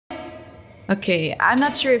Okay, I'm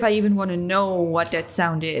not sure if I even want to know what that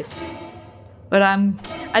sound is. But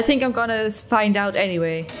I think I'm gonna find out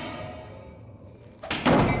anyway.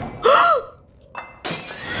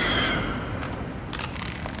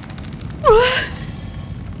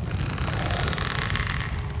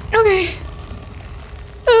 Okay.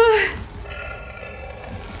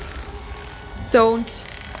 Don't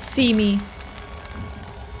see me.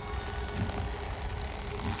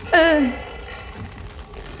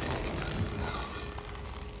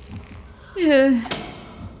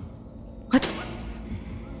 What?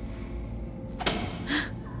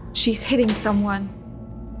 She's hitting someone.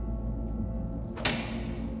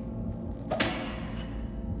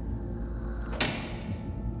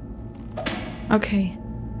 Okay.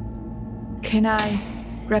 Can I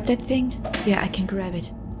grab that thing? Yeah, I can grab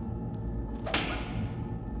it.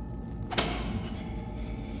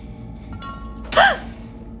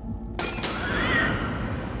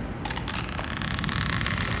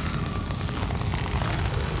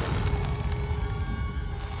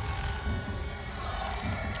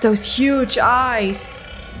 Those huge eyes.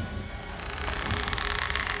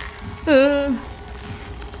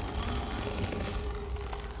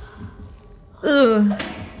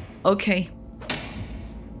 Okay.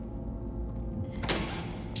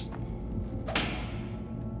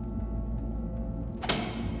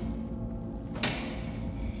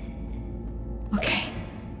 Okay.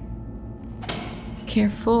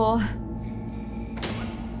 Careful.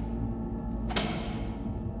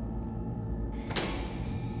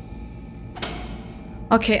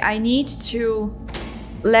 Okay, I need to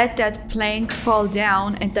let that plank fall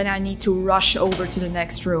down and then I need to rush over to the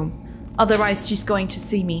next room. Otherwise, she's going to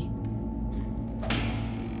see me.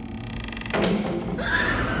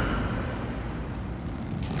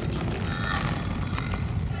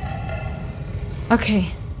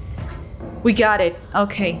 Okay. We got it.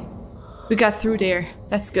 Okay. We got through there.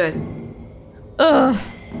 That's good. Ugh.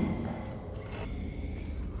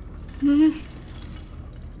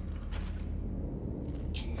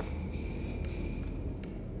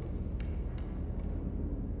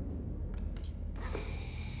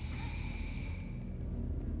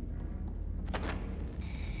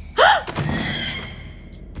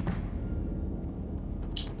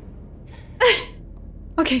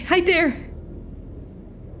 Okay, hi there.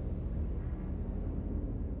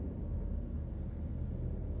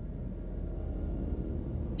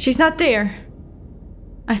 She's not there.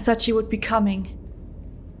 I thought she would be coming.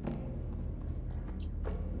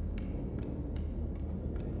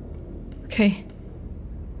 Okay.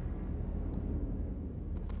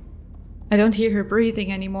 I don't hear her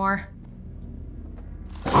breathing anymore.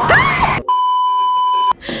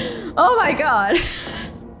 Oh my god.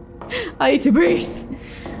 I need to breathe.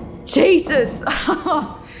 Jesus.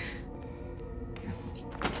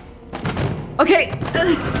 Okay.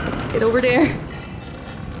 Get over there.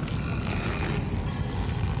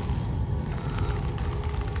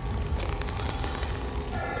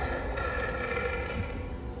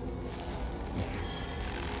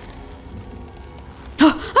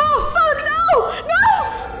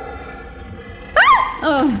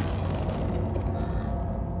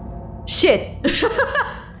 Shit.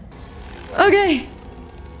 Okay.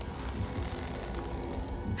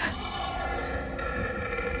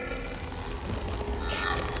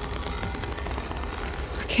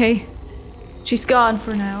 Okay. She's gone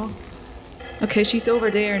for now. Okay, she's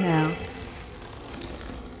over there now.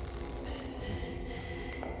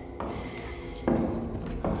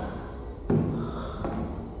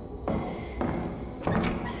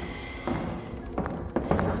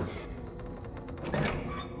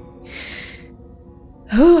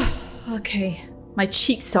 Okay, my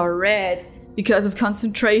cheeks are red because of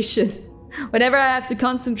concentration. Whenever I have to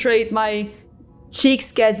concentrate, my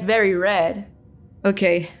cheeks get very red.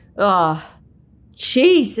 Okay. Oh,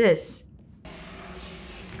 Jesus.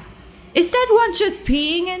 Is that one just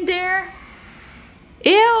peeing in there?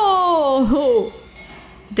 Ew.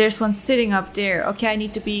 There's one sitting up there. Okay, I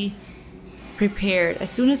need to be prepared. As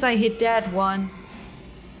soon as I hit that one,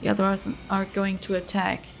 the others are going to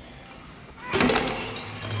attack.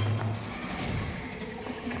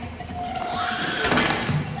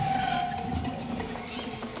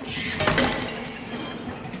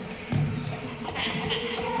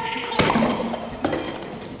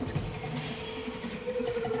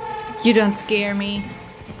 You don't scare me.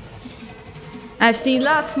 I've seen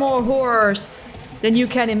lots more horrors than you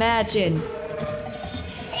can imagine.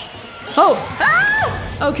 Oh!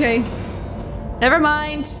 Ah! Okay. Never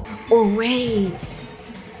mind. Or wait.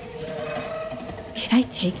 Can I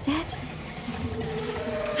take that?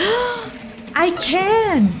 I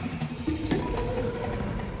can!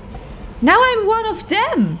 Now I'm one of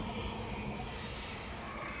them.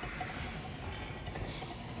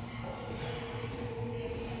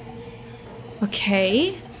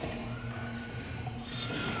 Okay.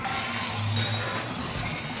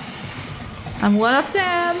 I'm one of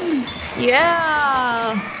them.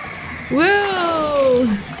 Yeah. Woo.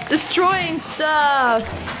 Destroying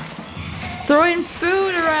stuff. Throwing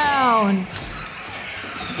food around.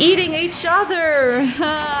 Eating each other.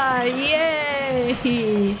 Yay.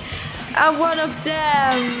 I'm one of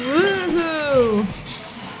them. Woohoo.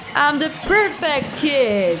 I'm the perfect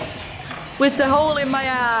kid. With the hole in my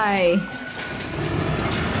eye.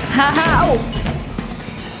 Haha.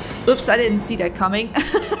 Oh. Oops, I didn't see that coming.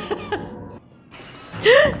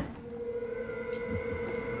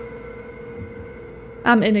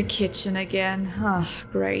 I'm in a kitchen again. Ah, oh,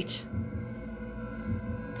 great.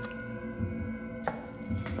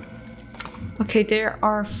 Okay, there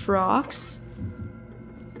are frogs.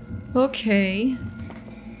 Okay.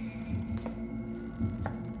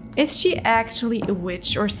 Is she actually a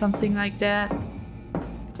witch or something like that?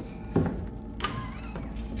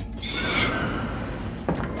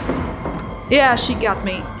 Yeah, she got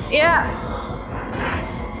me. Yeah.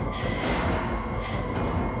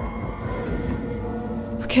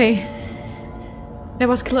 Okay. That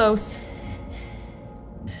was close.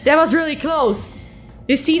 That was really close.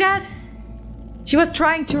 You see that? She was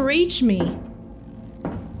trying to reach me.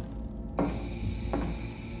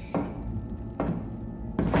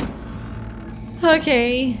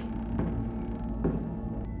 Okay.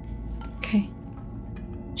 Okay.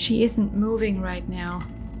 She isn't moving right now.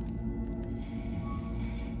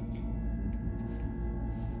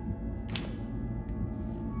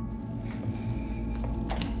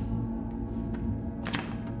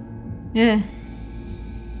 Yeah.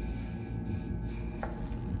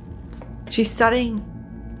 She's studying.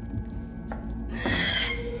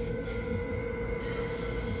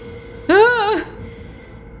 Ah!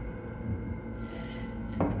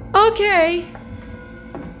 Okay.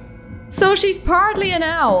 So she's partly an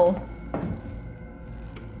owl.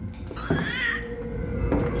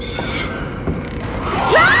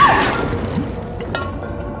 Ah!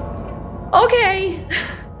 Okay.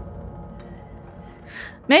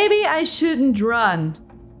 Maybe I shouldn't run.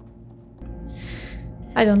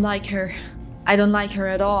 I don't like her. I don't like her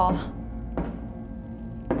at all.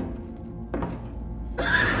 No!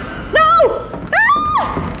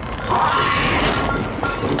 Ah!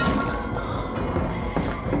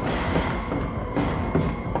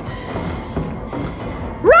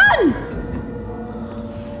 Run!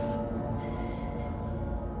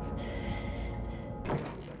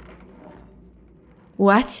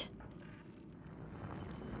 What?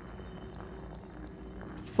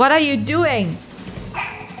 What are you doing?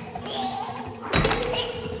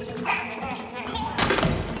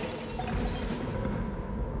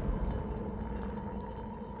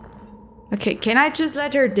 Okay, can I just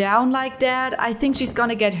let her down like that? I think she's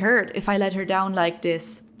gonna get hurt if I let her down like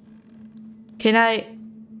this. Can I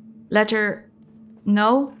let her...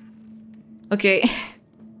 No? Okay.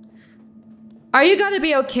 Are you gonna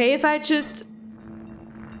be okay if I just...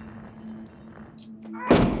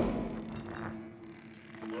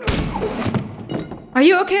 Are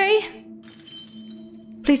you okay?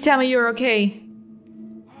 Please tell me you're okay.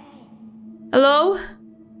 Hello?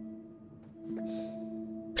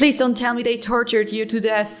 Please don't tell me they tortured you to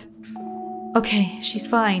death. Okay, she's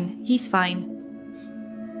fine. He's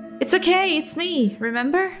fine. It's okay, it's me,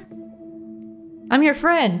 remember? I'm your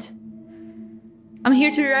friend. I'm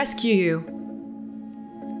here to rescue you.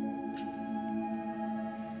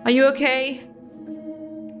 Are you okay?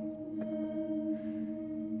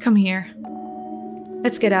 Come here.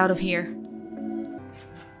 Let's get out of here.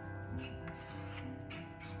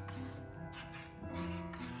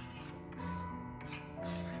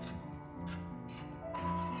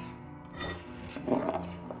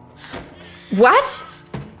 What?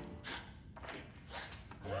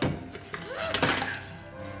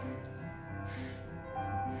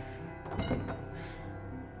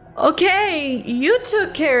 Okay, you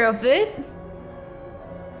took care of it.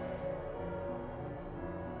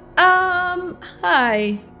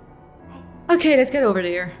 Hi. Okay, let's get over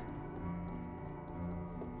there.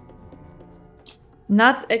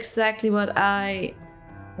 Not exactly what I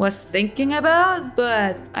was thinking about,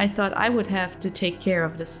 but I thought I would have to take care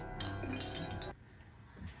of this.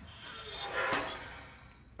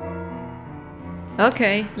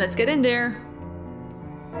 Okay, let's get in there.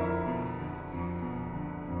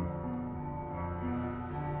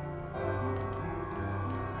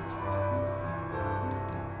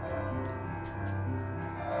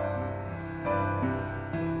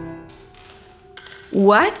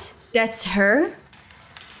 What? That's her?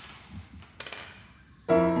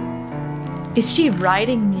 Is she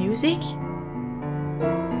writing music?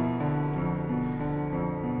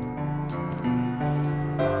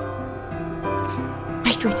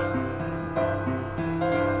 Wait.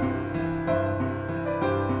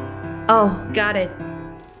 Oh, got it.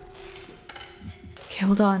 Okay,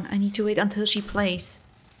 hold on. I need to wait until she plays.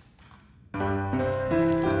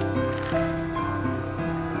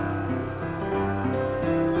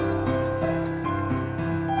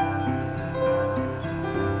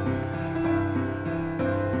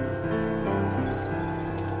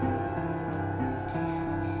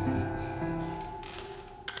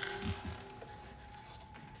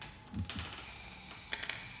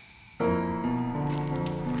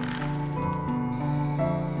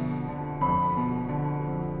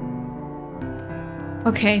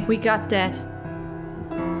 Okay, we got that.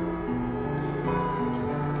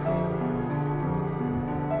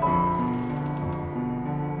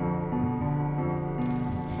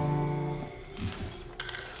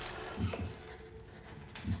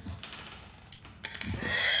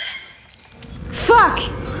 Fuck!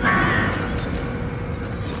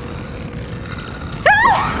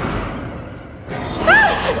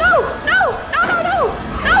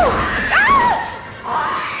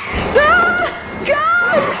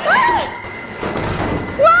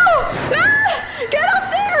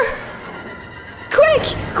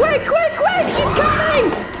 Quick! She's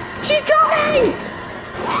coming!